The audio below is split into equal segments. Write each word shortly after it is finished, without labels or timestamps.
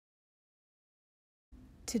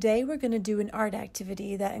Today we're going to do an art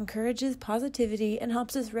activity that encourages positivity and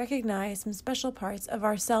helps us recognize some special parts of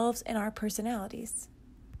ourselves and our personalities.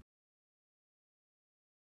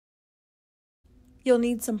 You'll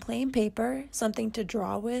need some plain paper, something to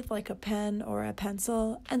draw with like a pen or a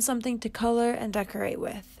pencil, and something to color and decorate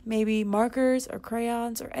with, maybe markers or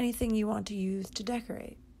crayons or anything you want to use to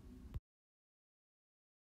decorate.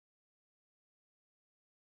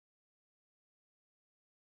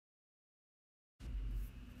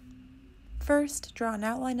 First, draw an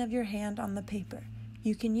outline of your hand on the paper.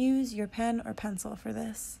 You can use your pen or pencil for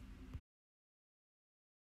this.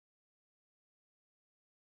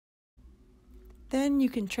 Then you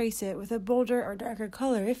can trace it with a bolder or darker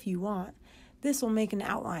color if you want. This will make an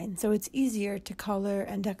outline, so it's easier to color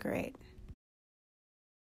and decorate.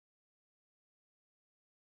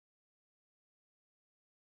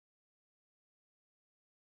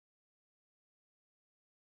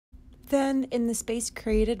 Then, in the space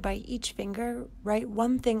created by each finger, write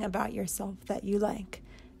one thing about yourself that you like.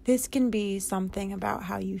 This can be something about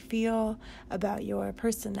how you feel, about your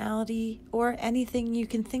personality, or anything you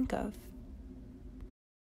can think of.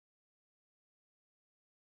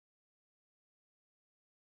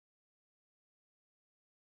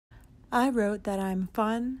 I wrote that I'm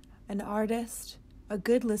fun, an artist, a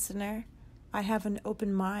good listener, I have an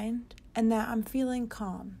open mind, and that I'm feeling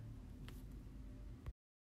calm.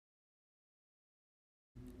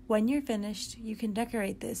 When you're finished, you can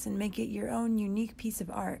decorate this and make it your own unique piece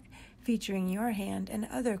of art, featuring your hand and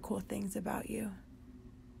other cool things about you.